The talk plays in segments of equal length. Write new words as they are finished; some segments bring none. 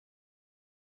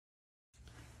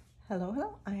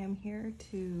Hello, I am here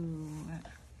to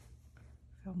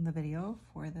film the video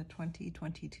for the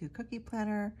 2022 cookie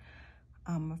planner.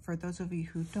 For those of you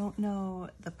who don't know,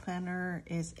 the planner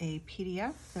is a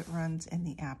PDF that runs in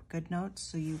the app GoodNotes,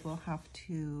 so you will have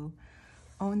to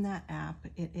own that app.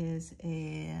 It is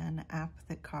an app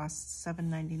that costs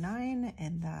 $7.99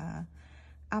 in the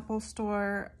Apple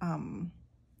Store.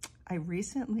 I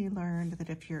recently learned that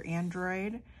if you're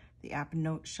Android, the app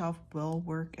Note Shelf will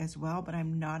work as well, but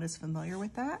I'm not as familiar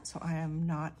with that, so I am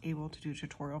not able to do a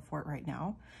tutorial for it right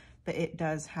now. But it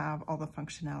does have all the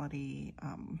functionality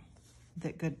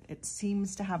it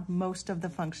seems to have most of the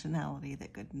functionality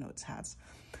that GoodNotes has.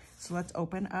 So let's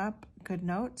open up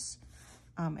GoodNotes,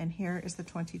 and here is the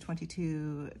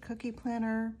 2022 cookie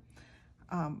planner.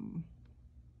 I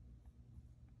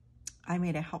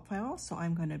made a help file, so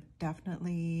I'm going to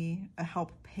a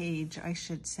help page, I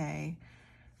should say,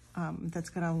 that's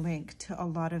going to link to a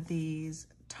lot of these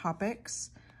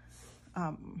topics.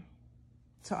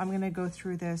 So I'm going to go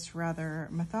through this rather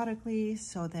methodically,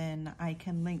 so then I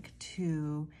can link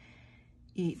to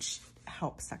each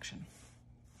help section.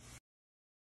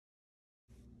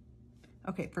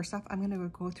 Okay, first off, I'm going to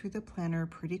go through the planner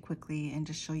pretty quickly and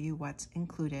just show you what's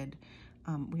included.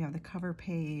 We have the cover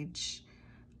page,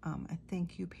 a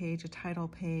thank you page, a title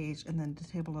page, and then the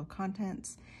table of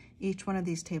contents. Each one of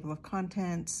these table of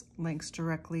contents links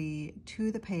directly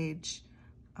to the page,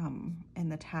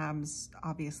 and the tabs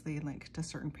obviously link to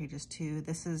certain pages too.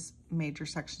 This is major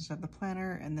sections of the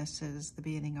planner, and this is the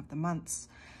beginning of the months.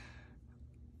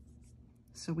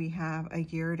 So we have a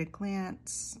year at a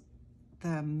glance,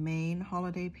 the main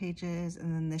holiday pages,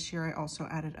 and then this year I also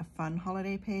added a fun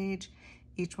holiday page.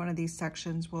 Each one of these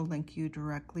sections will link you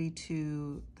directly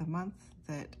to the month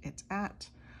that it's at.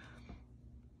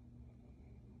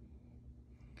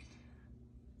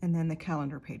 And then the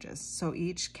calendar pages. So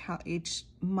each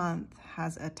month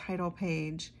has a title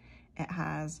page, it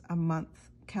has a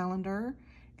month calendar,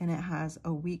 and it has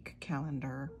a week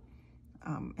calendar.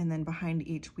 And then behind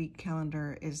each week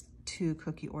calendar is 2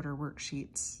 cookie order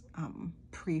worksheets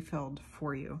pre-filled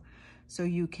for you. So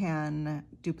you can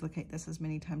duplicate this as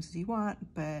many times as you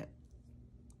want, but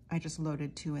I just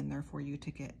loaded 2 in there for you to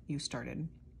get you started.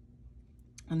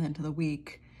 And then to the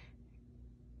week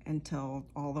until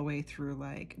all the way through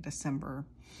like December.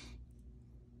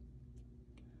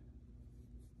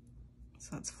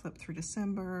 So let's flip through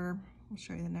December. I'll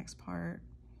show you the next part.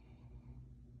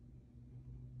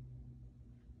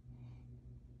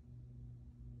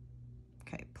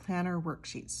 Okay, planner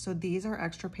worksheets. So these are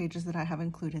extra pages that I have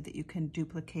included that you can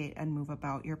duplicate and move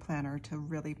about your planner to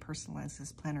really personalize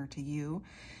this planner to you.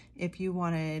 If you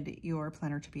wanted your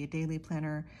planner to be a daily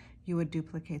planner, you would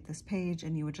duplicate this page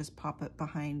and you would just pop it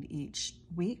behind each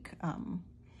week.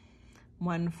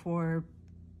 1 for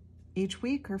each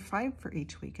week or 5 for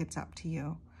each week, it's up to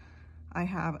you. I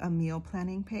have a meal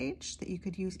planning page that you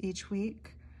could use each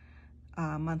week,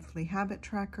 a monthly habit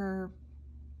tracker,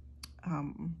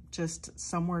 just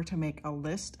somewhere to make a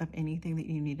list of anything that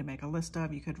you need to make a list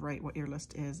of. You could write what your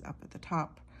list is up at the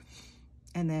top.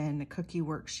 And then cookie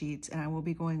worksheets, and I will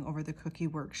be going over the cookie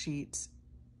worksheets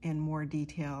in more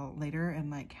detail later and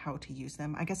like how to use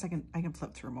them. I guess I can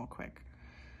flip through them real quick.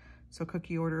 So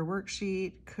cookie order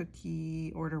worksheet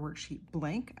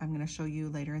blank. I'm going to show you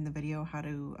later in the video how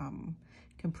to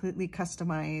completely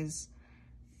customize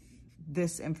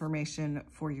this information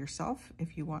for yourself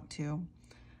if you want to.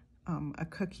 A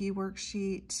cookie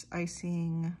worksheet,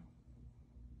 icing,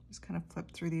 just kind of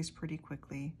flip through these pretty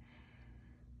quickly.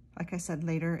 Like I said,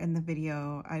 later in the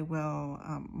video, I will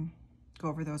go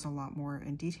over those a lot more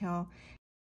in detail.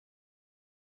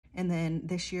 And then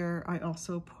this year, I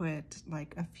also put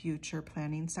like a future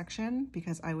planning section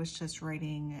because I was just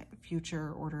writing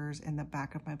future orders in the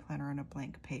back of my planner on a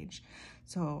blank page.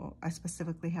 So I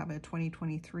specifically have a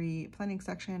 2023 planning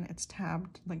section. It's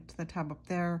tabbed, linked to the tab up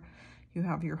there. You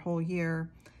have your whole year.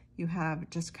 You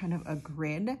have just kind of a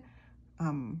grid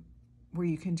where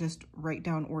you can just write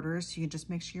down orders. So you can just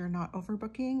make sure you're not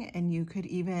overbooking, and you could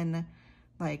even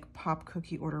like pop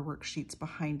cookie order worksheets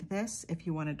behind this if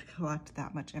you wanted to collect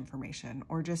that much information,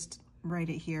 or just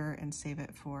write it here and save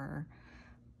it for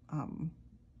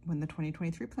when the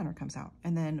 2023 planner comes out.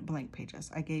 And then blank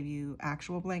pages. I gave you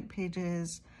actual blank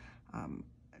pages,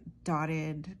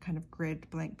 dotted kind of grid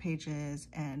blank pages,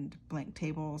 and blank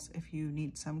tables if you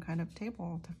need some kind of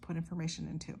table to put information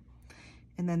into.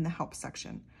 And then the help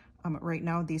section. Right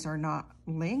now these are not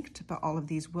linked, but all of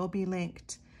these will be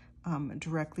linked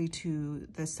directly to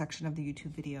the section of the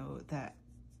YouTube video that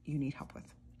you need help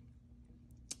with.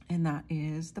 And that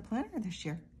is the planner this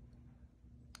year.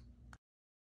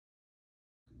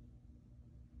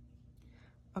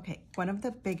 Okay, one of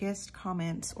the biggest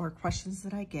comments or questions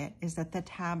that I get is that the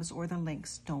tabs or the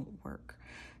links don't work.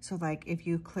 So like if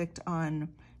you clicked on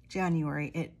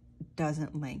January, it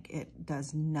doesn't link, it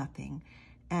does nothing.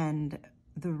 And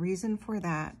the reason for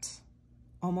that,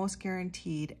 almost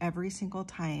guaranteed every single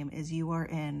time, is you are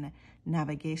in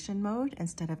navigation mode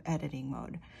instead of editing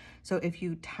mode. So if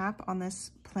you tap on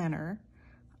this planner,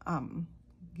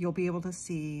 you'll be able to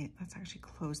see, let's actually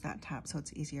close that tab so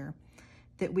it's easier,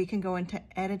 that we can go into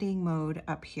editing mode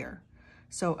up here.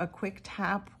 So a quick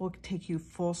tap will take you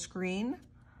full screen,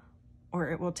 or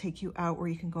it will take you out where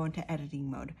you can go into editing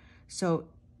mode. So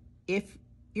if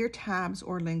your tabs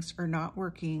or links are not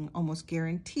working, almost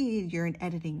guaranteed you're in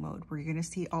editing mode, where you're gonna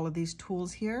see all of these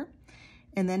tools here.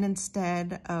 And then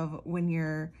instead of when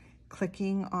you're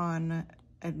clicking on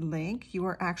a link, you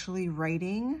are actually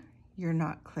writing, you're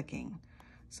not clicking.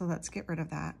 So let's get rid of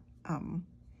that.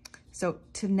 So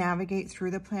to navigate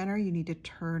through the planner, you need to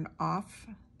turn off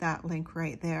that link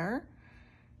right there,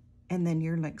 and then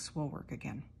your links will work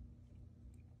again.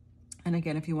 And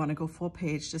again, if you want to go full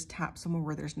page, just tap somewhere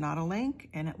where there's not a link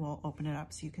and it will open it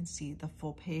up so you can see the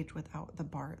full page without the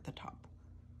bar at the top.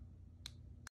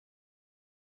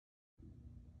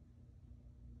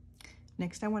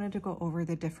 Next, I wanted to go over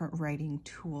the different writing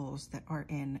tools that are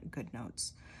in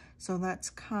GoodNotes. So let's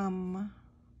come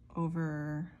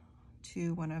over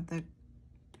to one of the,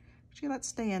 actually let's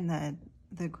stay in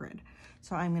the grid.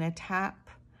 So I'm going to tap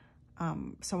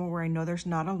somewhere where I know there's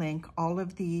not a link. All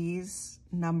of these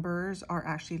numbers are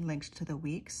actually linked to the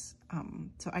weeks.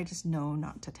 So I just know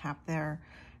not to tap there.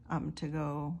 To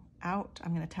go out,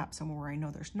 I'm going to tap somewhere where I know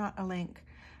there's not a link.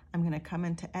 I'm going to come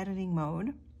into editing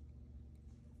mode.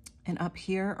 And up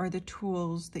here are the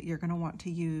tools that you're going to want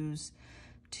to use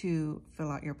to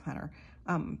fill out your planner.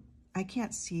 I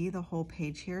can't see the whole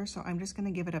page here, so I'm just going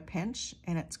to give it a pinch,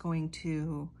 and it's going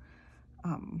to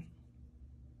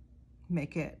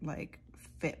make it like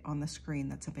fit on the screen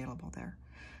that's available there.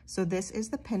 So this is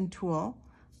the pen tool.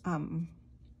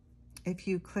 If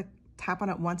you tap on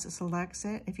it once, it selects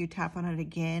it. If you tap on it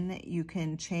again, you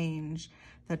can change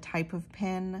the type of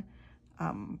pen,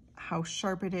 how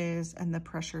sharp it is, and the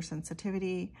pressure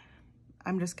sensitivity.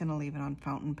 I'm just gonna leave it on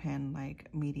fountain pen, like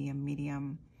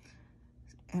medium.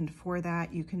 And for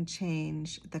that, you can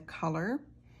change the color.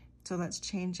 So let's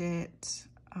change it,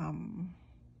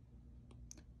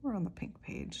 we're on the pink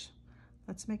page.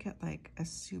 Let's make it like a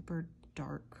super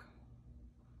dark.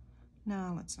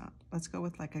 No, let's not. Let's go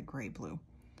with like a gray blue.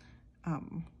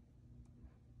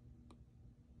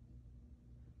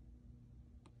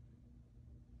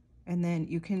 And then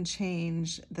you can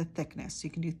change the thickness.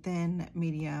 You can do thin,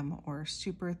 medium, or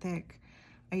super thick.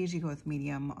 I usually go with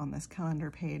medium on this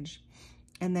calendar page.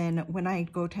 And then when I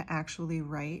go to actually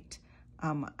write,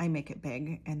 I make it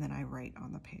big and then I write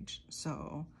on the page.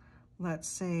 So let's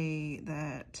say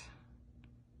that,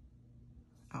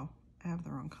 oh, I have the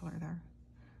wrong color there.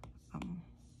 I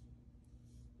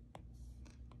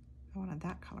wanted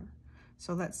that color.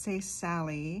 So let's say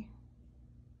Sally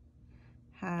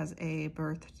has a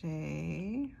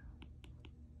birthday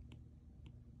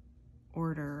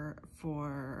order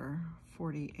for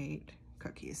 48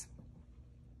 cookies.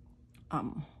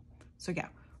 So yeah,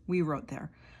 we wrote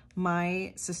there.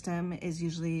 My system is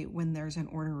usually when there's an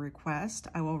order request,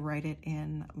 I will write it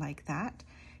in like that.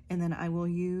 And then I will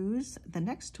use the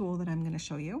next tool that I'm going to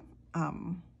show you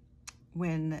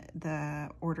when the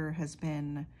order has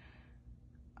been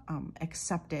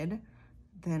accepted.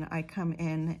 Then I come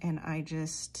in and I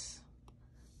just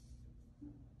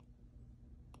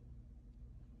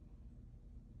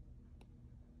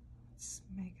let's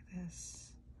make this.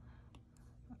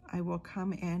 I will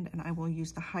come in and I will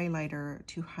use the highlighter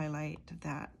to highlight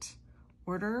that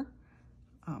order.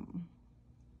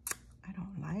 I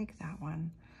don't like that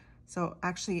one. So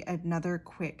actually another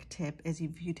quick tip is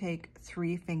if you take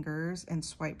 3 fingers and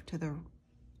swipe to the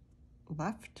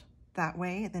left that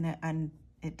way, then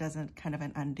it doesn't kind of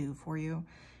an undo for you,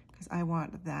 because I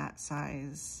want that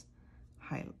size,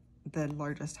 the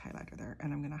largest highlighter there.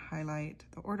 And I'm gonna highlight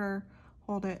the order,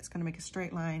 hold it, it's gonna make a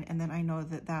straight line, and then I know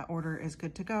that that order is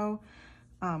good to go.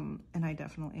 And I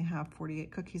definitely have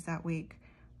 48 cookies that week,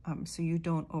 so you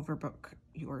don't overbook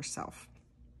yourself.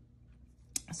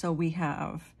 So we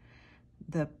have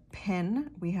the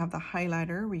pen, we have the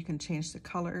highlighter where you can change the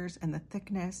colors and the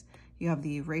thickness. You have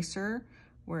the eraser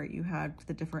where you have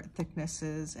the different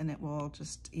thicknesses and it will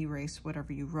just erase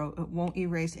whatever you wrote. It won't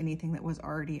erase anything that was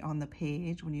already on the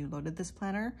page when you loaded this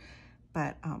planner,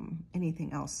 but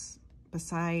anything else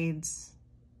besides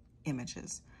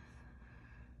images.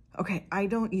 Okay, I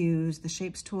don't use the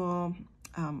shapes tool.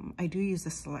 I do use the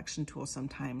selection tool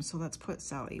sometimes, so let's put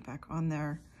Sally back on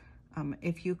there.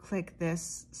 If you click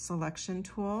this selection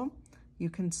tool, you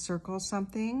can circle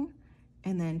something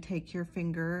and then take your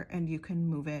finger and you can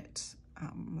move it.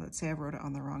 Let's say I wrote it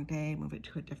on the wrong day, move it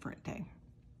to a different day.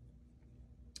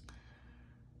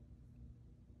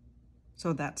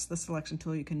 So that's the selection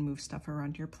tool. You can move stuff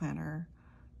around your planner.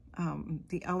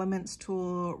 The elements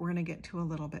tool, we're gonna get to a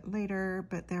little bit later,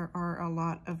 but there are a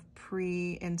lot of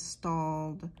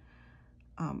pre-installed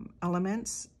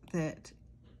elements that,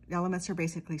 elements are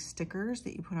basically stickers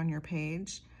that you put on your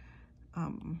page.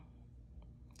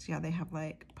 So yeah, they have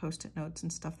like Post-it notes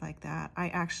and stuff like that. I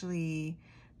actually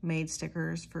made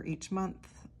stickers for each month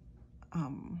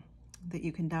that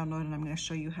you can download, and I'm gonna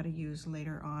show you how to use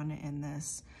later on in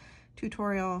this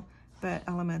tutorial. But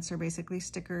elements are basically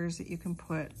stickers that you can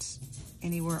put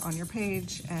anywhere on your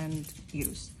page and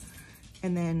use.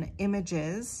 And then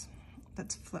images,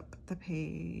 let's flip the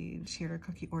page here to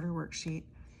cookie order worksheet.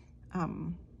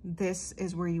 This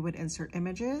is where you would insert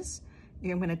images.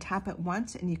 I'm gonna tap it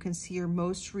once and you can see your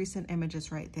most recent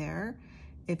images right there.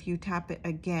 If you tap it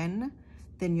again,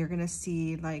 then you're gonna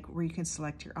see like where you can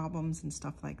select your albums and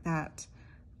stuff like that.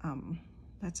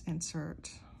 Let's insert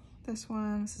this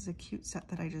one. This is a cute set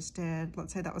that I just did.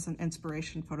 Let's say that was an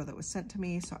inspiration photo that was sent to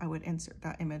me, so I would insert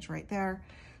that image right there.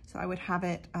 So I would have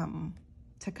it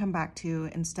to come back to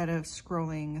instead of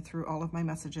scrolling through all of my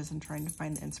messages and trying to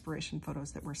find the inspiration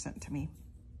photos that were sent to me.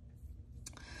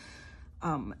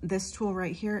 This tool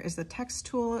right here is the text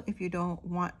tool. If you don't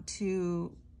want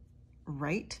to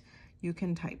write, you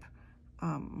can type.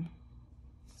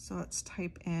 So let's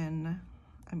type in,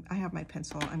 I have my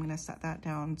pencil. I'm gonna set that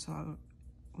down so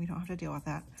we don't have to deal with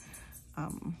that.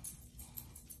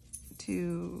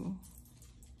 2,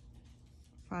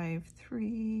 5,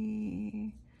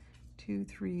 3, 2,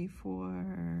 3,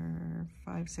 4,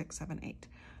 5, 6, 7, 8.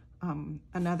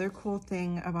 Another cool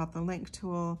thing about the link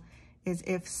tool is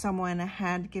if someone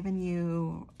had given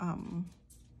you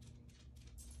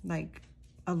like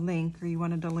a link, or you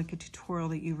wanted to link a tutorial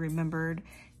that you remembered,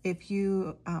 if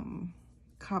you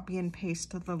copy and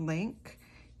paste the link,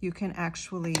 you can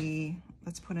actually,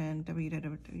 let's put in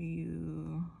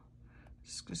www,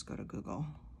 just go to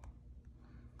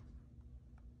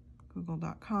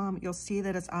google.com. You'll see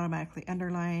that it's automatically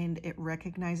underlined. It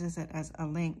recognizes it as a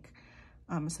link.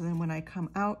 So then when I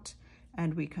come out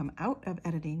and we come out of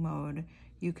editing mode,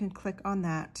 you can click on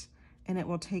that and it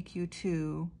will take you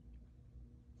to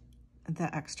the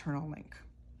external link.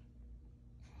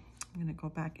 I'm gonna go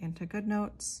back into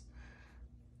GoodNotes.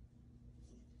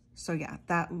 So yeah,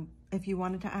 that, if you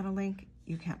wanted to add a link,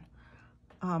 you can.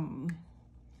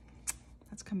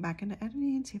 Let's come back into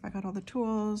editing, see if I got all the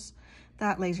tools.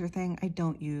 That laser thing I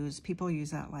don't use. People use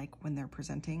that like when they're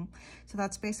presenting. So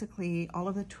that's basically all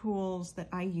of the tools that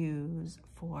I use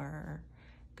for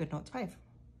GoodNotes 5.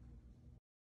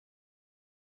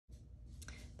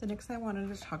 The next thing I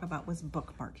wanted to talk about was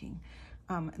bookmarking.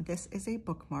 This is a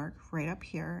bookmark right up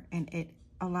here, and it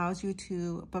allows you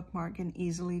to bookmark and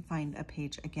easily find a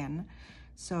page again.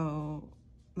 So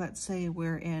let's say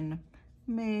we're in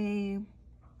May.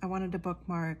 I wanted to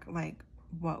bookmark like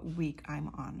what week I'm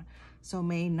on. So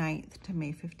May 9th to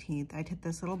May 15th, I did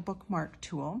this little bookmark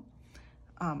tool.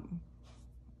 And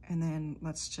then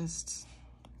let's just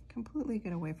completely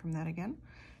get away from that again.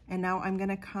 And now I'm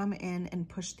gonna come in and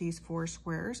push these 4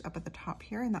 squares up at the top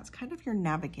here, and that's kind of your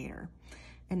navigator.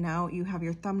 And now you have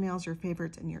your thumbnails, your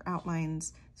favorites, and your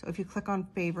outlines. So if you click on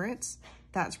favorites,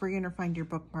 that's where you're gonna find your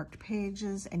bookmarked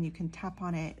pages, and you can tap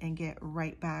on it and get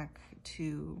right back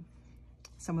to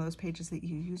some of those pages that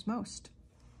you use most.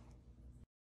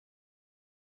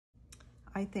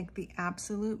 I think the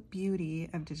absolute beauty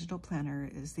of Digital Planner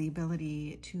is the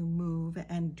ability to move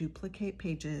and duplicate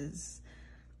pages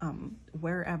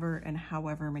wherever and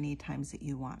however many times that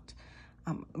you want.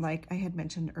 Like I had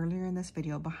mentioned earlier in this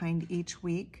video, behind each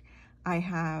week, I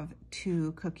have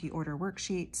 2 cookie order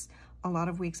worksheets. A lot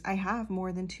of weeks I have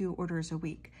more than 2 orders a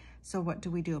week. So what do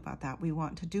we do about that? We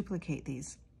want to duplicate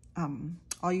these.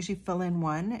 I'll usually fill in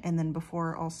one, and then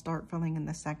before I'll start filling in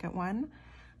the second one,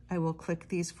 I will click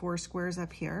these 4 squares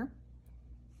up here.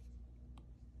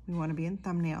 We want to be in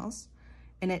thumbnails,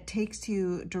 and it takes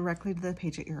you directly to the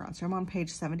page that you're on. So I'm on page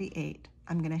 78.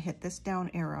 I'm going to hit this down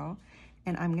arrow,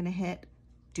 and I'm going to hit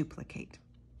duplicate.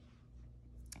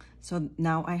 So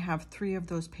now I have 3 of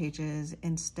those pages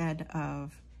instead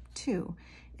of 2.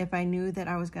 If I knew that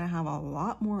I was going to have a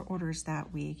lot more orders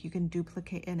that week, you can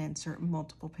duplicate and insert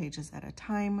multiple pages at a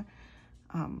time.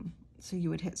 So you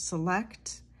would hit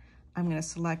select. I'm going to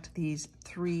select these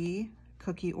 3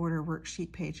 cookie order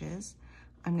worksheet pages.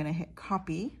 I'm going to hit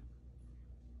copy,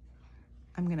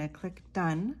 I'm gonna click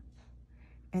done.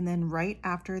 And then right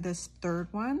after this third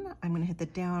one, I'm gonna hit the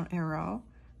down arrow.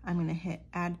 I'm gonna hit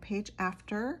add page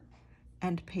after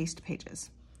and paste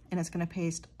pages. And it's gonna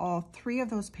paste all 3 of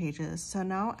those pages. So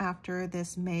now after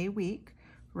this May week,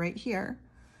 right here,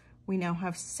 we now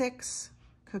have 6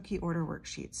 cookie order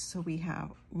worksheets. So we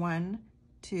have 1,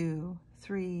 2,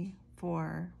 3,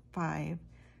 4, 5,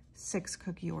 6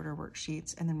 cookie order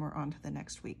worksheets, and then we're on to the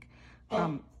next week.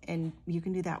 And you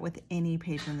can do that with any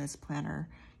page in this planner.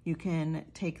 You can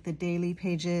take the daily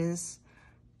pages.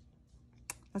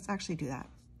 Let's actually do that.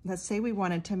 Let's say we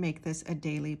wanted to make this a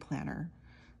daily planner.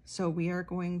 So we are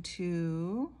going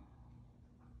to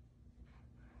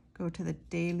go to the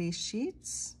daily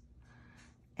sheets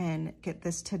and get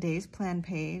this today's plan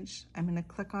page. I'm gonna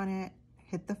click on it,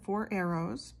 hit the 4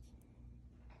 arrows,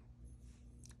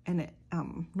 and it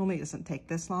normally doesn't take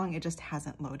this long, it just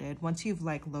hasn't loaded. Once you've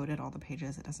like loaded all the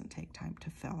pages, it doesn't take time to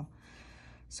fill.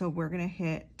 So we're gonna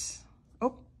hit,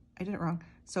 oh, I did it wrong.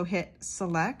 So hit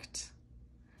select.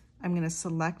 I'm gonna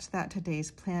select that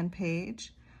today's plan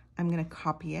page. I'm gonna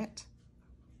copy it,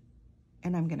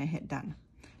 and I'm gonna hit done.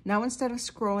 Now, instead of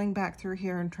scrolling back through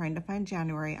here and trying to find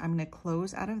January, I'm gonna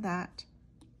close out of that,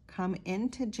 come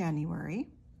into January,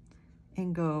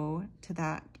 and go to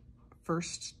that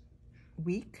first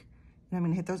week. And I'm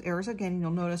gonna hit those arrows again, and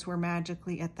you'll notice we're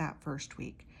magically at that first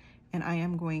week. And I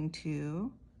am going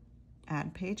to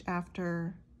add page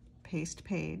after, paste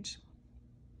page.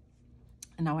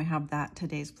 And now I have that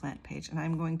today's plan page, and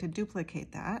I'm going to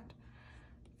duplicate that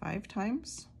 5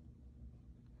 times.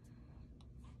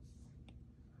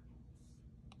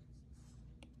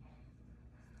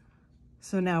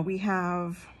 So now we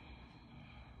have,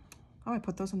 oh, I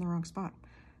put those in the wrong spot.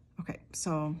 Okay,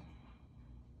 so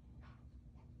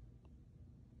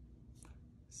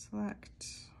select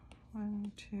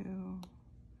 1, 2,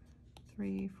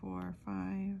 3, 4, 5.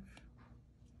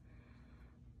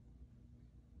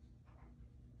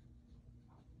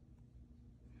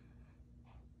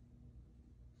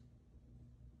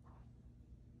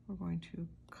 We're going to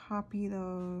copy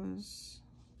those,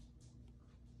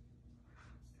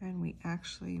 and we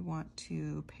actually want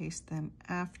to paste them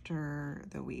after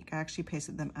the week. I actually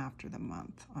pasted them after the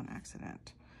month on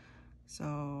accident.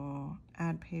 So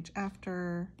add page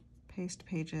after, paste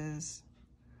pages.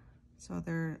 So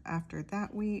they're after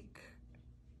that week.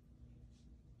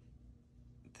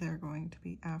 They're going to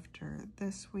be after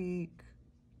this week.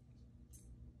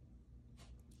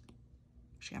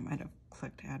 Actually, I might have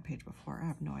clicked add page before. I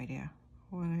have no idea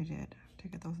what I did to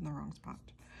get those in the wrong spot.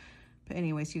 But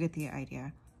anyways, you get the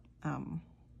idea.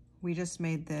 We just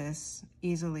made this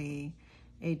easily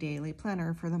a daily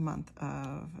planner for the month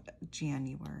of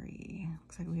January.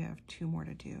 Looks like we have 2 more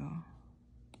to do.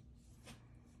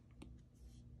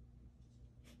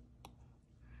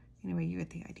 Anyway, you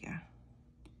get the idea.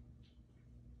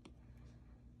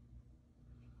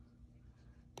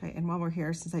 Okay, and while we're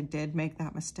here, since I did make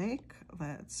that mistake,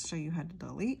 let's show you how to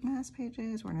delete mass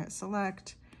pages. We're gonna hit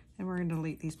select, and we're gonna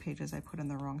delete these pages I put in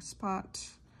the wrong spot,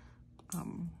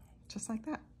 just like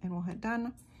that. And we'll hit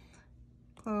done,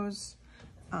 close.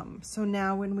 So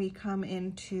now when we come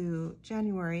into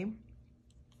January,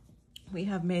 we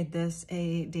have made this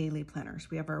a daily planner. So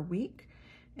we have our week,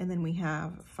 and then we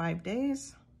have 5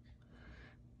 days.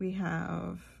 We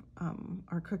have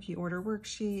our cookie order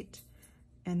worksheet,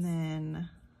 and then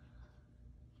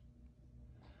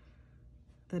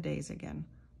the days again,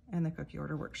 and the cookie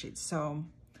order worksheets. So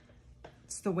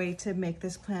it's the way to make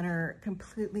this planner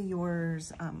completely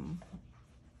yours, and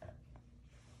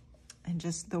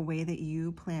just the way that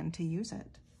you plan to use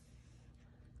it.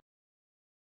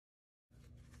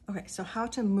 Okay, so how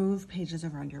to move pages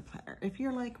around your planner. If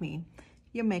you're like me,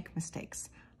 you make mistakes.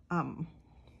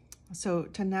 So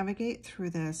to navigate through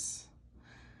this,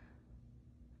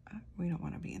 we don't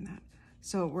want to be in that.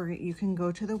 So you can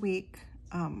go to the week,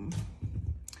 and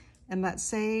let's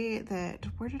say that,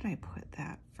 where did I put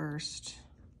that first?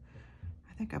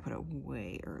 I think I put it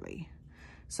way early.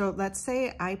 So let's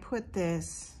say I put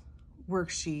this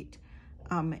worksheet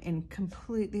in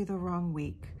completely the wrong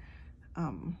week.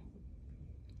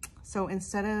 So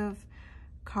instead of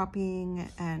copying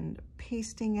and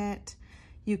pasting it,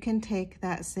 you can take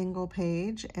that single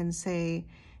page and say,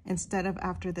 instead of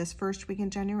after this first week in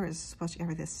January, it's supposed to be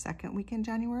every this second week in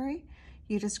January,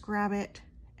 you just grab it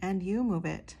and you move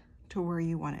it to where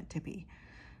you want it to be.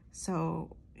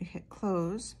 So you hit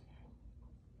close.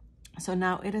 So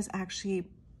now it is actually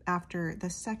after the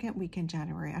second week in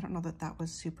January. I don't know that that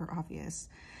was super obvious,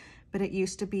 but it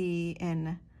used to be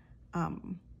in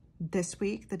this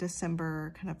week, the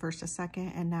December kind of 1st to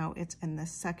 2nd, and now it's in the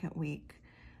second week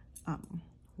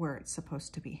where it's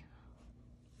supposed to be.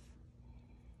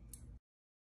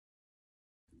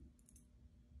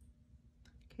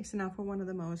 Okay, so now for one of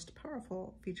the most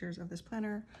powerful features of this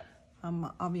planner,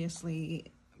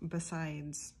 obviously,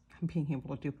 besides being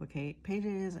able to duplicate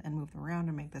pages and move them around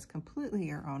and make this completely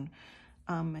your own,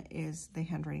 is the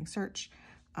handwriting search.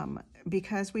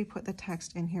 Because we put the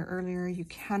text in here earlier, you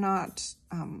can't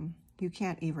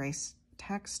erase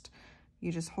text.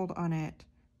 You just hold on it,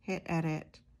 hit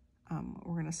edit.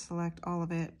 We're gonna select all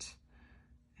of it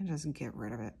and just get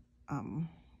rid of it.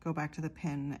 Go back to the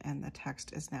pin and the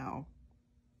text is now,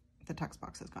 the text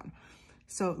box is gone.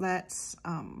 So let's,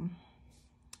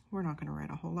 we're not gonna write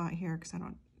a whole lot here because I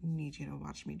don't need you to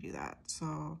watch me do that.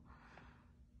 So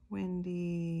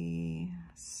Wendy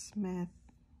Smith,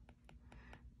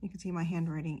 you can see my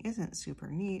handwriting isn't super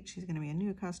neat. She's gonna be a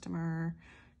new customer.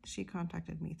 She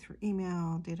contacted me through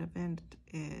email. Date of event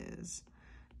is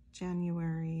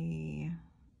January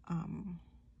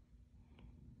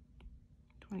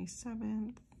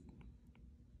 27th.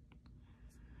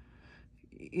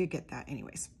 You get that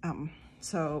anyways.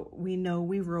 So we know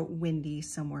we wrote Wendy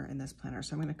somewhere in this planner.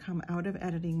 So I'm gonna come out of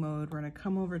editing mode. We're gonna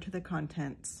come over to the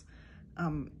contents,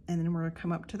 and then we're gonna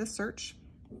come up to the search.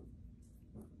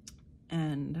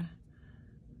 And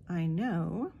I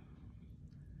know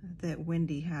that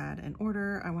Wendy had an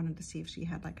order. I wanted to see if she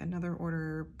had like another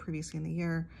order previously in the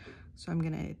year. So I'm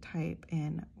gonna type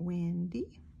in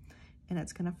Wendy, and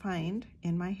it's gonna find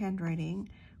in my handwriting,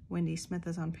 Wendy Smith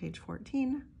is on page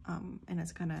 14, and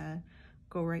it's gonna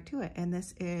go right to it. And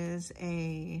this is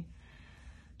a,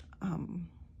 I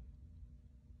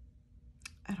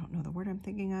don't know the word I'm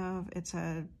thinking of. It's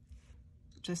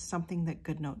just something that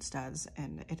GoodNotes does,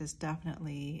 and it is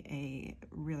definitely a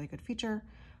really good feature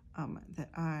that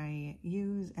I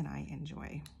use and I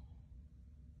enjoy.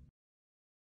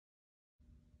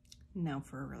 Now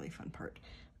for a really fun part,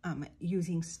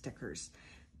 using stickers.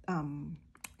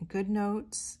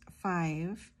 GoodNotes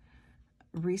 5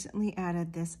 recently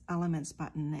added this elements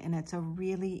button, and it's a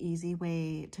really easy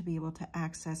way to be able to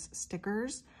access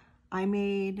stickers. I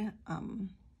made,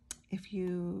 if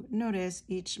you notice,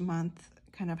 each month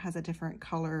kind of has a different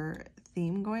color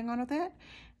theme going on with it.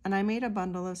 And I made a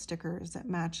bundle of stickers that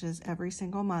matches every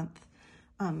single month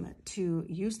to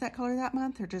use that color that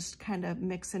month, or just kind of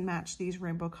mix and match these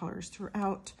rainbow colors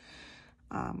throughout.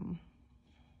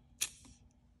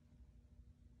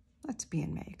 Let's be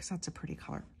in May, because that's a pretty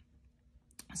color.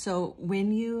 So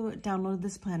when you download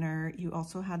this planner, you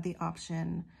also had the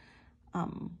option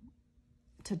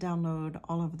to download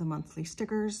all of the monthly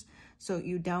stickers. So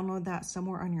you download that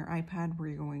somewhere on your iPad where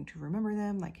you're going to remember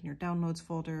them, like in your downloads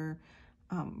folder.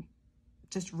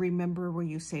 Just remember where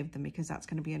you saved them, because that's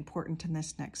going to be important in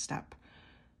this next step.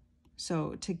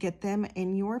 So to get them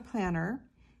in your planner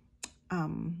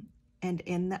and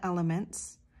in the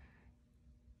elements,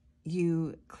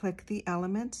 you click the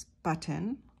elements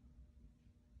button,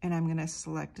 and I'm going to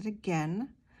select it again.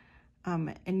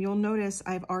 And you'll notice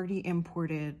I've already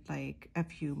imported like a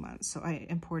few months. So I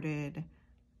imported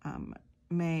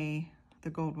May, the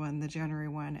gold one, the January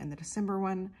one, and the December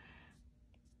one.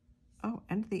 Oh,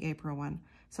 and the April one.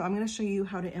 So I'm going to show you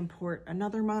how to import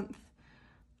another month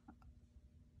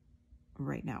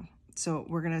right now. So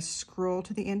we're going to scroll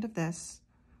to the end of this.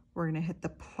 We're going to hit the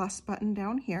plus button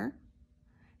down here,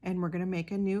 and we're going to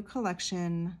make a new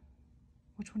collection.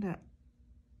 Which one did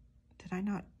I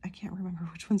not? I can't remember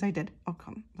which ones I did.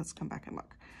 Let's come back and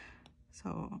look.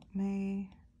 So May.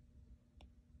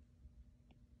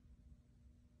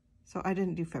 So I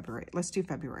didn't do February. Let's do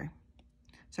February.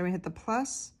 So I'm gonna hit the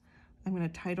plus. I'm gonna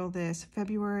title this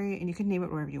February, and you can name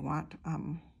it whatever you want.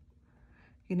 You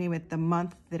can name it the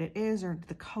month that it is, or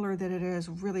the color that it is,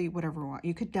 really whatever you want.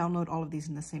 You could download all of these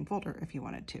in the same folder if you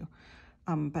wanted to,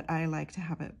 but I like to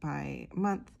have it by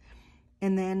month.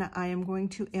 And then I am going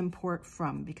to import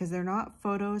from, because they're not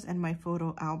photos in my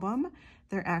photo album,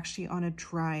 they're actually on a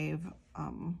drive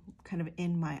kind of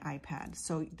in my iPad.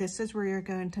 So this is where you're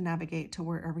going to navigate to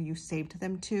wherever you saved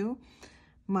them to.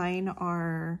 Mine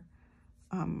are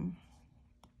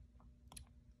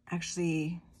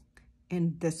actually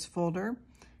in this folder,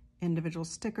 individual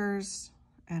stickers,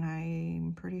 and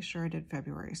I'm pretty sure I did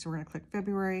February. So we're gonna click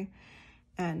February,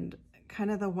 and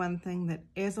kind of the one thing that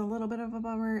is a little bit of a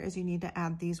bummer is you need to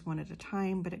add these one at a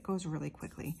time, but it goes really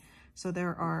quickly. So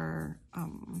there are,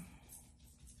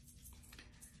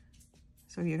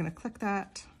 so you're gonna click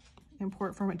that,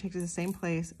 import from, it takes you to the same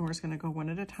place, and we're just gonna go one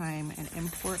at a time and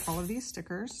import all of these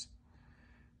stickers.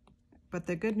 But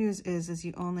the good news is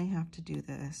you only have to do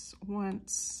this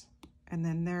once, and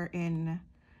then they're in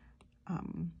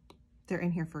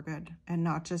here for good, and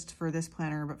not just for this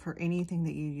planner, but for anything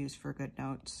that you use for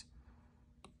GoodNotes.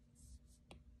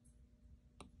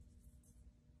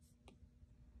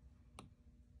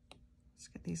 Let's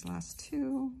get these last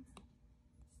two.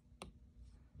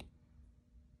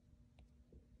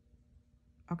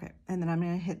 Okay, and then I'm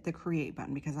gonna hit the create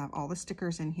button because I have all the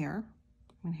stickers in here.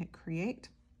 I'm gonna hit create.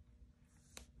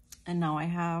 And now I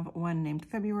have one named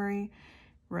February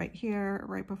right here,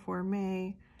 right before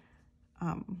May.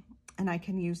 And I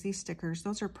can use these stickers.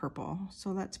 Those are purple.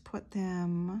 So let's put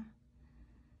them,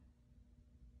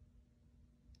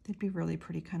 they'd be really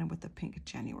pretty kind of with the pink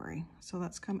January. So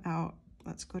let's come out,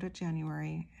 let's go to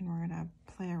January, and we're gonna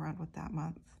play around with that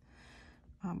month.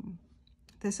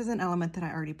 This is an element that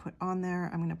I already put on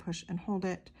there. I'm gonna push and hold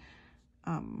it.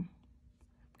 I'm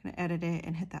gonna edit it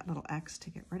and hit that little X to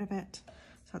get rid of it.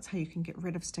 So that's how you can get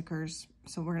rid of stickers.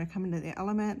 So we're gonna come into the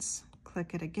elements,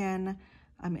 click it again.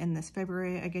 I'm in this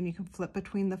February. Again, you can flip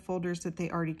between the folders that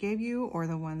they already gave you or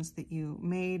the ones that you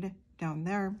made down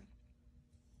there.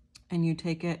 And you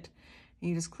take it and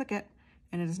you just click it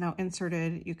and it is now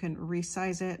inserted. You can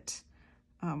resize it.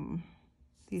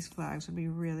 These flags would be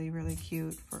really, really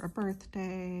cute for a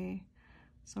birthday.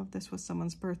 So if this was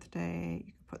someone's birthday,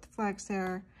 you could put the flags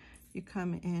there. You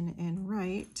come in and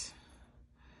write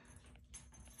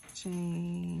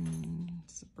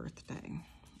Jane's birthday.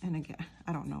 And again,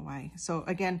 I don't know why. So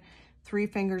again, 3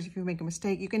 fingers if you make a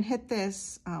mistake. You can hit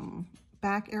this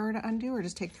back arrow to undo or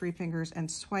just take 3 fingers and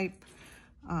swipe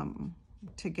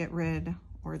to get rid,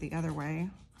 or the other way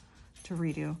to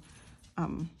redo.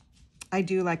 I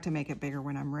do like to make it bigger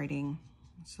when I'm writing,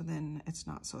 so then it's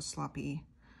not so sloppy.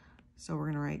 So we're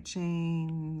gonna write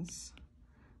Jane's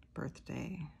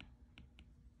birthday.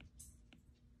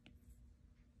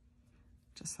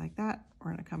 Just like that.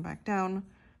 We're gonna come back down.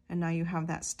 And now you have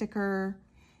that sticker.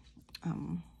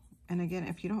 And again,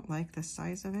 if you don't like the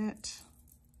size of it,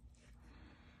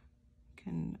 you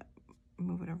can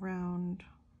move it around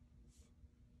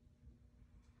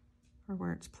or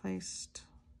where it's placed.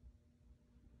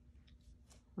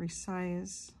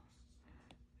 Resize,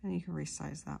 and you can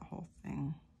resize that whole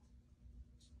thing.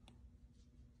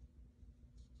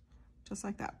 Just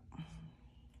like that.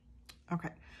 Okay,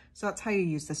 so that's how you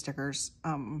use the stickers.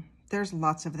 There's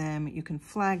lots of them. You can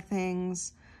flag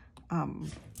things,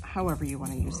 however you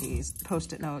want to use these.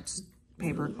 Post-it notes,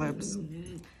 paper clips.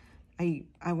 I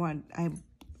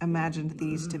imagined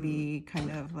these to be kind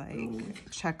of like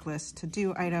checklist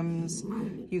to-do items.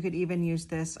 You could even use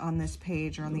this on this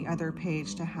page or on the other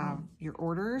page to have your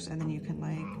orders, and then you can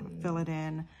like fill it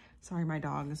in. Sorry, my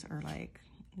dogs are like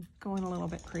going a little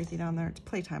bit crazy down there. It's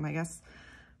playtime, I guess.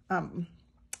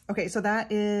 Okay, so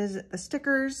that is the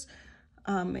stickers.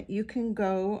 You can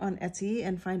go on Etsy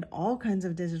and find all kinds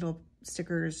of digital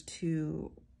stickers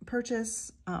to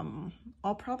purchase.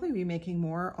 I'll probably be making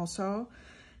more also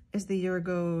as the year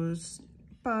goes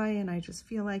by and I just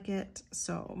feel like it.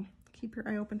 So keep your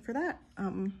eye open for that.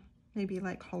 Maybe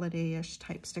like holiday-ish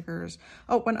type stickers.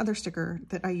 Oh, one other sticker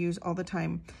that I use all the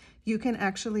time. You can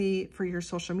actually, for your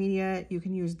social media, you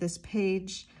can use this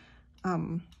page.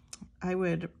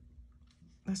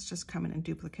 Let's just come in and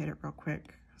duplicate it real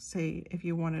quick. Say if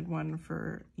you wanted one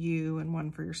for you and one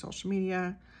for your social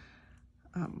media,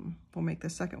 we'll make the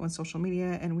second one social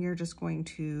media, and we are just going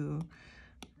to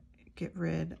get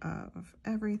rid of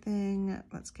everything.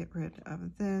 Let's get rid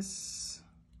of this.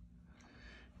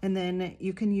 And then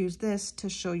you can use this to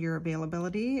show your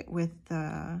availability with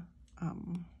the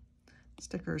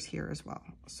stickers here as well.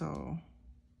 So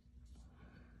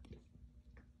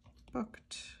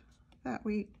booked that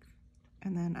week.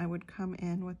 And then I would come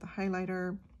in with the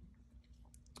highlighter,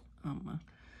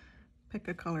 pick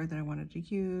a color that I wanted to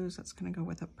use. That's gonna go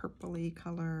with a purpley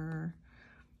color.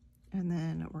 And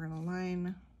then we're gonna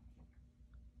line.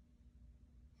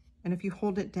 And if you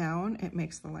hold it down, it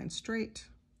makes the line straight.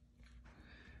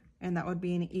 And that would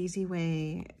be an easy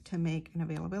way to make an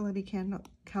availability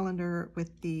calendar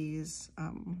with these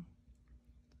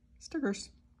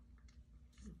stickers.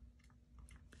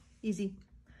 Easy.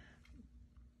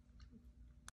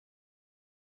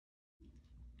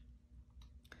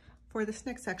 For this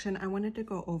next section, I wanted to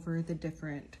go over the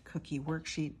different cookie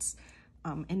worksheets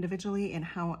individually and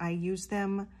how I use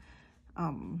them,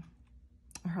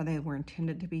 how they were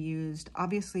intended to be used.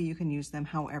 Obviously, you can use them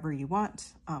however you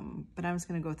want, but I was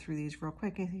going to go through these real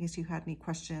quick in case you had any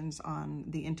questions on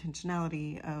the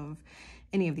intentionality of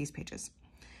any of these pages.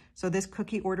 So this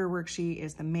cookie order worksheet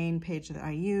is the main page that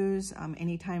I use.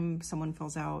 Anytime someone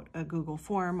fills out a Google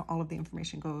form, all of the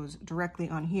information goes directly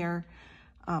on here.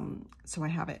 So I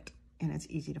have it and it's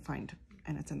easy to find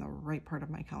and it's in the right part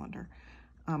of my calendar.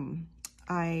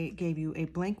 I gave you a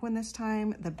blank one this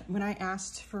time. When I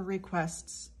asked for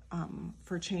requests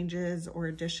for changes or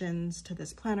additions to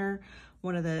this planner,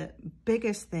 one of the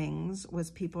biggest things was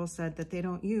people said that they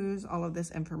don't use all of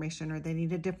this information, or they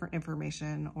needed different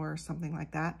information or something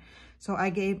like that. So I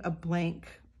gave a blank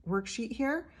worksheet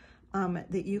here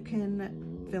that you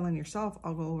can fill in yourself.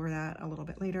 I'll go over that a little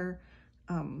bit later.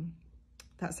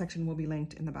 That section will be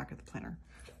linked in the back of the planner.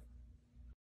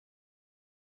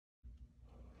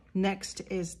 Next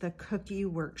is the cookie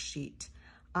worksheet.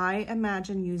 I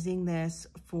imagine using this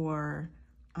for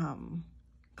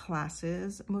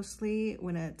classes mostly,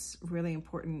 when it's really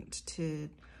important to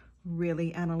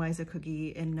really analyze a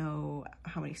cookie and know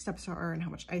how many steps there are and how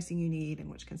much icing you need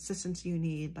and which consistency you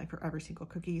need, like for every single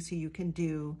cookie, so you can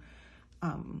do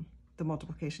the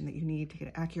multiplication that you need to get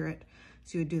it accurate.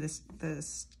 So you would do the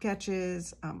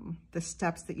sketches, the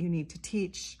steps that you need to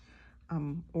teach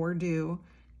or do,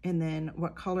 and then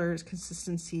what colors,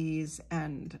 consistencies,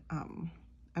 and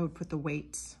I would put the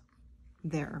weights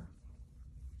there.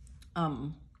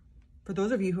 For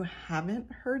those of you who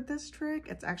haven't heard this trick,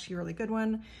 it's actually a really good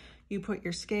one. You put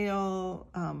your scale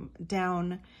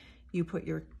down, you put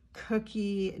your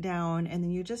cookie down, and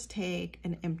then you just take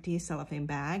an empty cellophane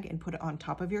bag and put it on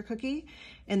top of your cookie,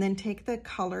 and then take the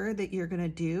color that you're gonna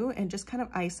do and just kind of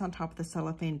ice on top of the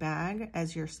cellophane bag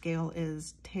as your scale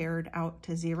is tared out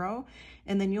to 0.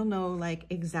 And then you'll know like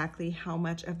exactly how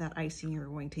much of that icing you're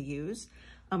going to use.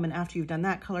 And after you've done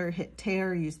that color, hit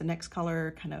tear, use the next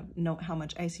color, kind of note how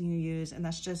much icing you use. And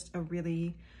that's just a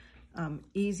really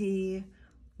easy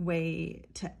way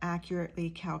to accurately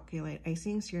calculate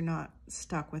icing, so you're not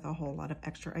stuck with a whole lot of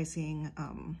extra icing,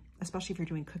 especially if you're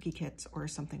doing cookie kits or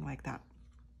something like that.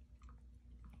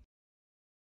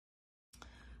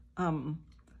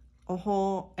 A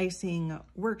whole icing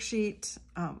worksheet,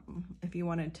 if you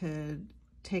wanted to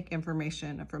take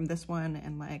information from this one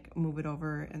and like move it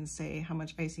over and say how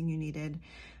much icing you needed,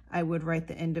 I would write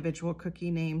the individual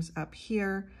cookie names up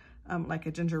here, like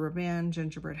a gingerbread man,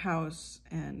 gingerbread house,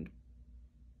 and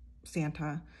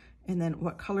Santa, and then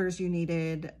what colors you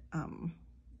needed,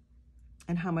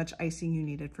 and how much icing you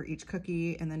needed for each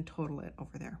cookie, and then total it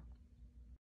over there.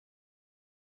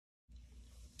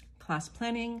 Class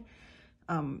planning.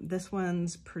 This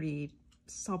one's pretty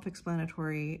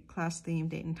self-explanatory. Class theme,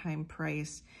 date and time,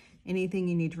 price, anything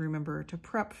you need to remember to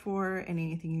prep for, and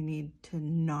anything you need to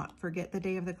not forget the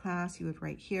day of the class, you would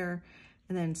write here,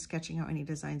 and then sketching out any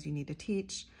designs you need to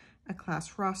teach. A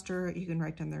class roster, you can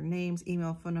write down their names,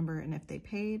 email, phone number, and if they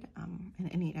paid, and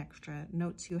any extra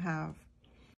notes you have.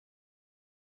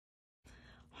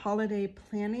 Holiday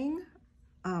planning,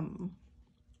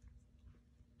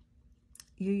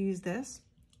 you use this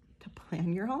to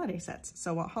plan your holiday sets.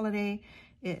 So what holiday,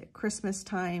 Christmas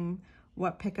time,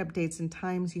 what pickup dates and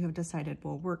times you have decided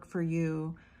will work for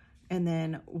you, and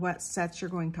then what sets you're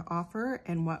going to offer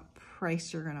and what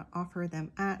price you're going to offer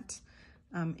them at.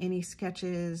 Any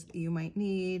sketches you might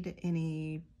need,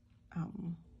 any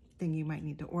thing you might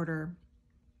need to order.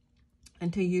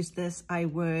 And to use this, I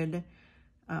would,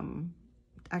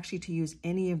 actually to use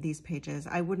any of these pages,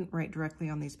 I wouldn't write directly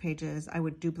on these pages. I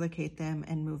would duplicate them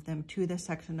and move them to the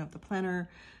section of the planner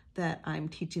that I'm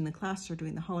teaching the class or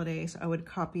doing the holiday. So I would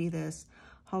copy this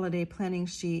holiday planning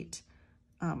sheet.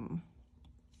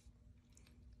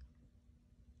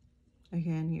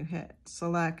 Again, you hit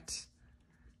select,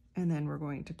 and then we're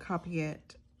going to copy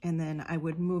it, and then I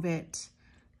would move it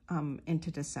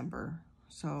into December.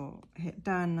 So hit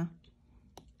done,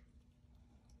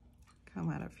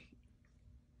 come out of,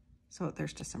 so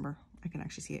there's December. I can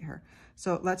actually see it here.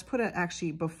 So let's put it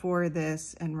actually before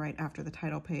this and right after the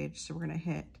title page. So we're gonna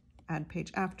hit add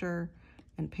page after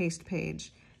and paste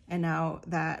page. And now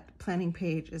that planning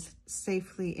page is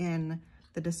safely in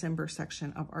the December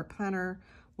section of our planner,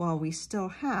 while we still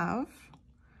have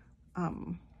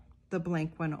the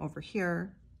blank one over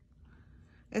here.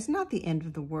 It's not the end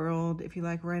of the world if you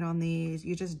like write on these.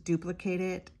 You just duplicate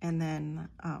it, and then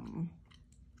I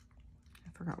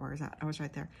forgot where is that. I was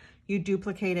right there. You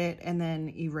duplicate it and then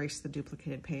erase the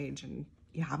duplicated page, and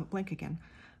you have it blank again.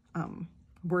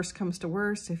 Worst comes to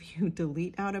worst, if you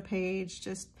delete out a page,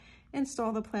 just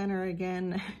install the planner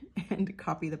again and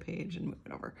copy the page and move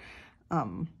it over.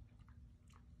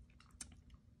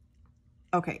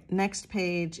 Okay, next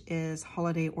page is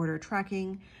holiday order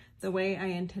tracking. The way I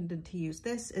intended to use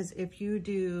this is if you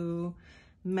do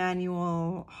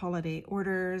manual holiday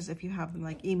orders, if you have them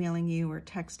like emailing you or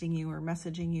texting you or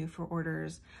messaging you for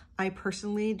orders. I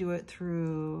personally do it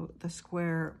through the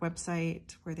Square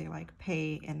website where they like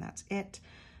pay and that's it.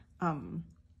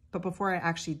 But before I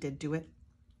actually did do it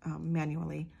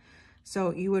manually.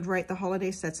 So you would write the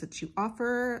holiday sets that you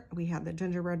offer. We have the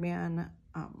gingerbread man,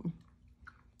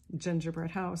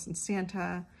 gingerbread house, and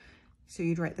Santa. So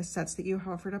you'd write the sets that you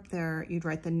offered up there. You'd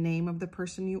write the name of the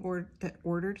person that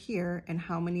ordered here and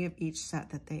how many of each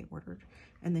set that they ordered.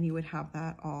 And then you would have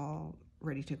that all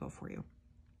ready to go for you.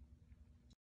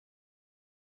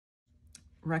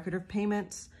 Record of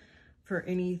payments for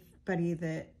anybody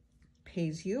that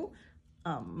pays you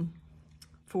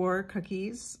for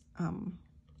cookies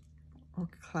or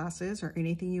classes or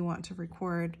anything you want to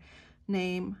record.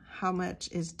 Name, how much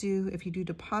is due. If you do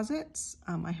deposits,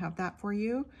 I have that for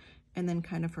you. And then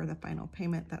kind of for the final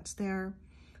payment, that's there.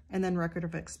 And then record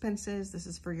of expenses. This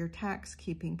is for your tax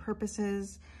keeping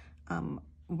purposes.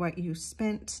 What you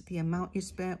spent, the amount you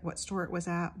spent, what store it was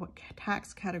at, what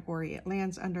tax category it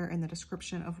lands under, and the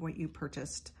description of what you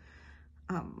purchased.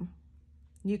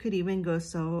 You could even go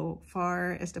so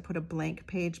far as to put a blank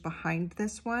page behind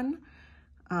this one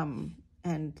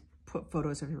and put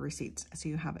photos of your receipts so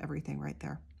you have everything right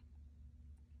there.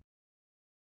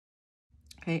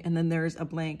 Okay, and then there's a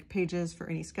blank pages for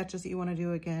any sketches that you want to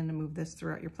do. Again, move this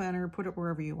throughout your planner, put it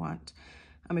wherever you want.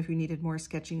 If you needed more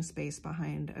sketching space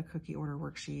behind a cookie order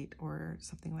worksheet or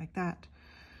something like that.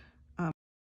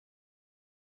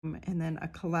 And then a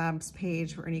collabs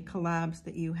page for any collabs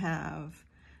that you have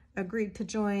agreed to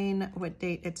join, what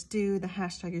date it's due, the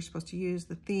hashtag you're supposed to use,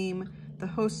 the theme, the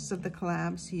hosts of the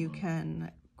collab so you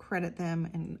can credit them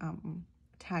and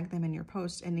tag them in your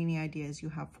post, and any ideas you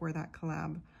have for that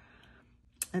collab.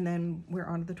 And then we're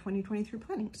on to the 2023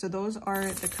 planning. So those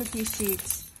are the cookie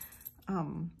sheets.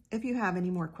 If you have any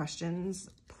more questions,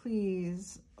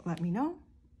 please let me know,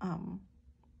 and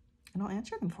I'll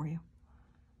answer them for you.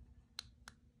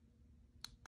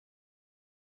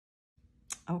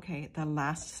 Okay, the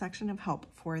last section of help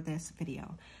for this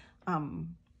video. I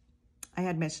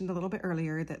had mentioned a little bit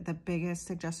earlier that the biggest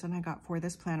suggestion I got for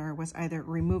this planner was either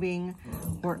removing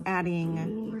or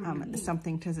adding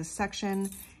something to this section,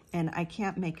 and I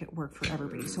can't make it work for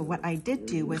everybody. So what I did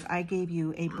do was I gave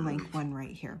you a blank one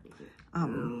right here.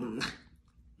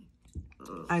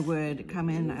 I would come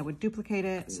in, I would duplicate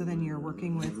it, so then you're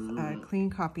working with a clean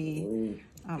copy.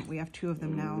 We have 2 of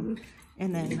them now.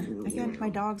 And then, again, my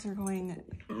dogs are going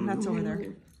nuts over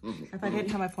there. If I didn't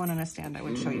have my phone on a stand, I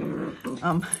would show you.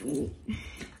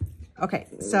 Okay,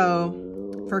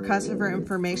 so for customer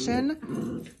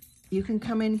information, you can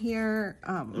come in here.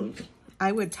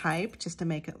 I would type just to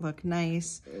make it look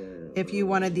nice. If you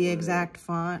wanted the exact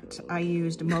font, I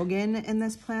used Mogan in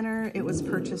this planner. It was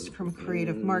purchased from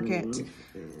Creative Market.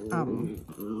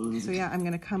 So yeah, I'm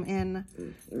gonna come in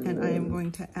and I am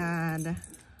going to add,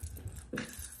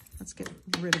 let's get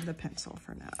rid of the pencil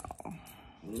for now.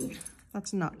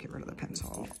 Let's not get rid of the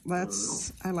pencil.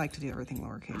 I like to do everything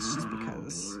lowercase just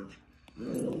because.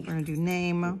 We're gonna do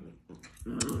name,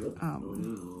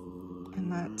 and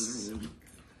let's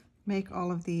make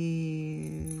all of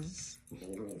these.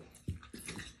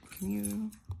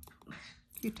 Can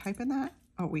you type in that?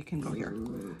 Oh, we can go here.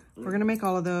 We're gonna make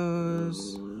all of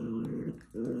those.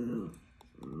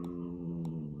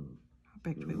 How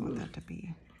big do we want that to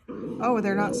be? Oh,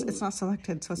 it's not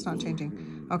selected, so it's not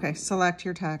changing. Okay, select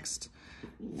your text.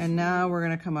 And now we're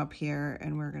gonna come up here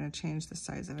and we're gonna change the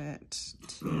size of it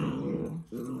to,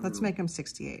 let's make them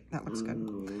 68. That looks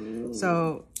good.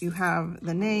 So you have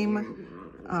the name.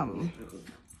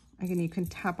 Again, you can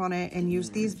tap on it and use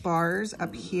these bars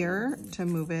up here to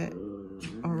move it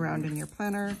around in your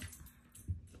planner.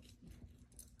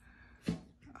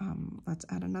 Let's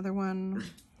add another one.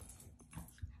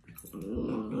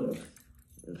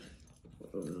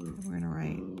 We're gonna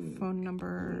write phone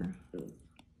number.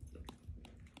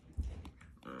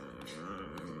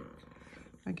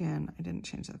 Again, I didn't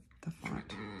change the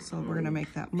font. So we're gonna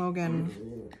make that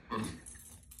Mogan.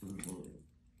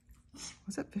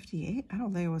 Was it 58? I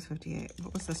don't think it was 58.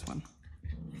 What was this one?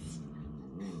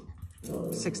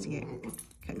 68.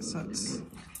 Okay, so it's,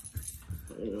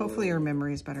 hopefully your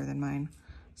memory is better than mine.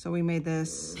 So we made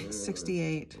this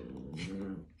 68.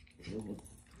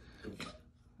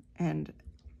 And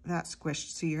that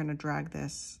squished, so you're gonna drag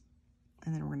this,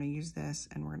 and then we're gonna use this,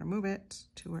 and we're gonna move it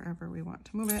to wherever we want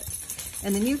to move it.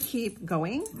 And then you keep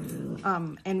going,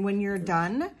 and when you're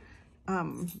done,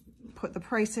 put the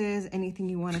prices, anything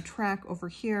you wanna track over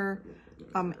here,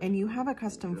 and you have a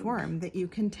custom form that you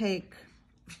can take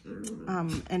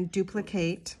and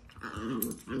duplicate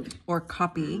or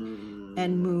copy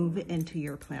and move into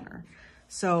your planner.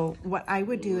 So what I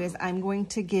would do is I'm going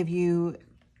to give you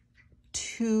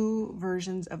 2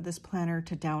 versions of this planner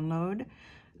to download.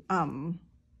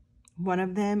 One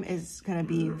of them is going to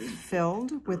be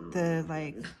filled with the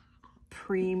like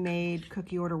pre-made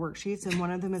cookie order worksheets, and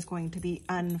one of them is going to be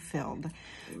unfilled.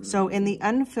 So in the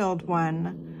unfilled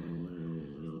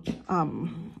one,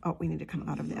 oh, we need to come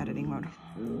out of the editing mode,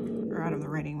 or out of the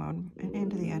writing mode and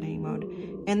into the editing mode.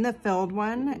 In the filled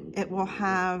one, it will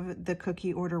have the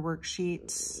cookie order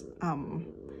worksheets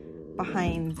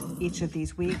behind each of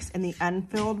these weeks. In the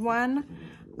unfilled one,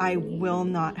 I will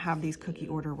not have these cookie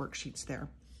order worksheets there.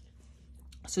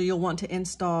 So you'll want to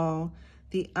install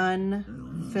the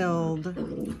unfilled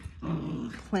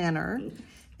planner,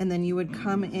 and then you would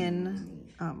come in,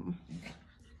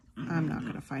 I'm not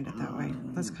gonna find it that way.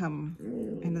 Let's come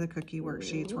into the cookie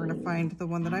worksheets. We're gonna find the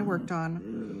one that I worked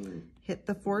on, hit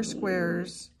the 4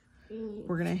 squares.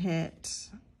 We're gonna hit,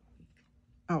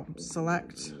 oh,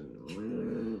 select,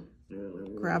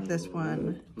 grab this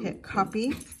one, hit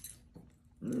copy,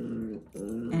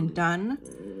 and done.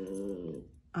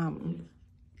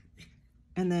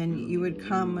 And then you would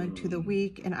come to the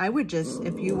week, and I would just,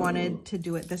 if you wanted to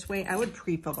do it this way, I would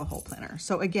pre-fill the whole planner.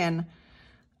 So again,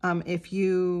 if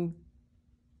you,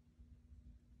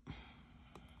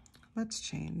 let's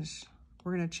change,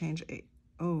 we're going to change,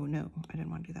 oh no, I didn't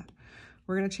want to do that.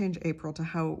 We're going to change April to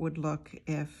how it would look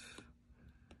if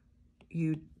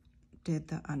you did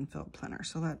the unfilled planner.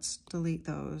 So let's delete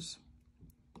those.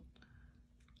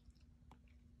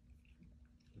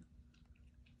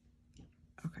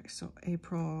 Okay, so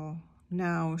April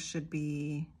now should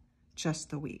be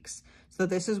just the weeks. So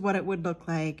this is what it would look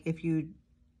like if you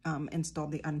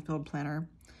installed the unfilled planner.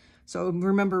 So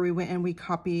remember, we went and we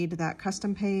copied that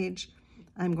custom page.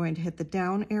 I'm going to hit the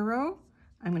down arrow.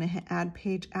 I'm going to hit add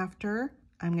page after.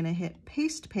 I'm going to hit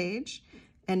paste page.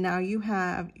 And now you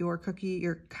have your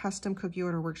custom cookie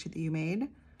order worksheet that you made.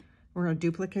 We're going to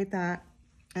duplicate that.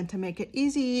 And to make it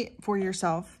easy for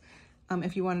yourself,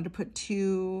 if you wanted to put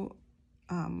 2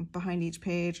 behind each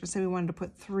page, let's say we wanted to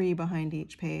put 3 behind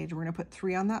each page, we're going to put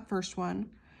 3 on that first one.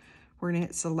 We're going to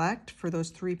hit select for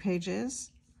those 3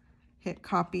 pages, hit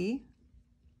copy,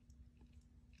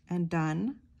 and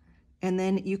done. And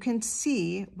then you can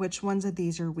see which ones of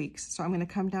these are weeks. So I'm going to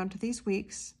come down to these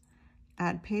weeks,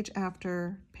 add page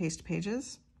after, paste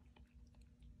pages,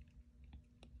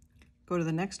 go to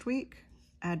the next week,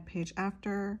 add page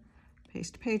after,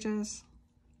 paste pages,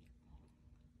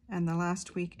 and the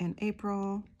last week in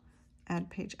April, add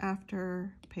page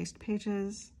after, paste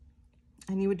pages.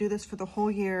 And you would do this for the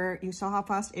whole year. You saw how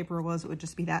fast April was. It would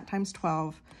just be that times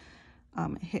 12.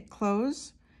 Hit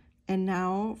close. And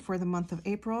now for the month of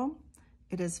April,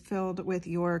 it is filled with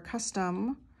your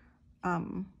custom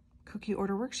cookie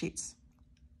order worksheets.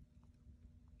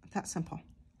 That simple.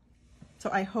 So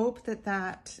I hope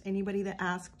that anybody that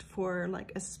asked for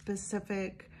like a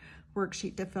specific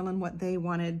worksheet to fill in what they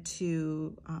wanted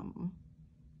to,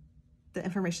 the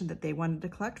information that they wanted to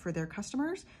collect for their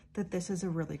customers, that this is a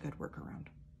really good workaround.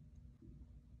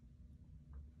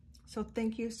 So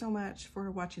thank you so much for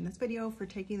watching this video, for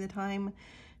taking the time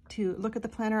to look at the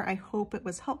planner. I hope it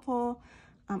was helpful.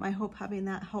 I hope having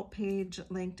that help page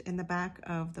linked in the back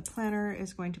of the planner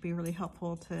is going to be really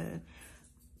helpful to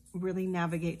really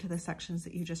navigate to the sections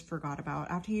that you just forgot about.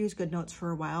 After you use GoodNotes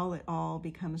for a while, it all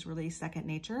becomes really second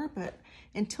nature, but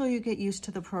until you get used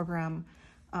to the program,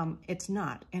 it's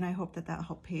not. And I hope that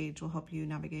help page will help you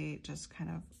navigate just kind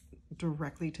of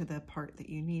directly to the part that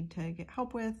you need to get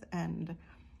help with, and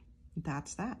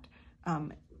that's that.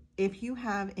 If you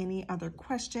have any other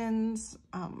questions,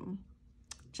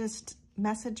 just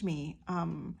message me.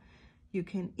 You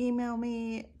can email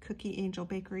me,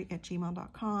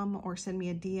 cookieangelbakery@gmail.com, or send me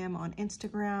a DM on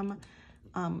Instagram.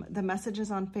 The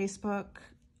messages on Facebook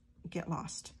get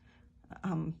lost.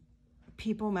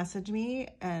 People message me,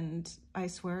 and I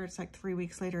swear it's like 3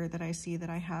 weeks later that I see that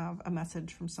I have a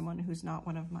message from someone who's not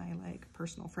one of my like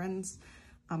personal friends.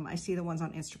 I see the ones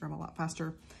on Instagram a lot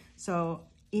faster. So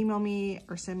email me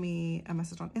or send me a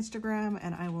message on Instagram,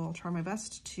 and I will try my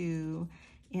best to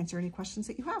answer any questions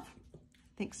that you have.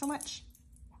 Thanks so much.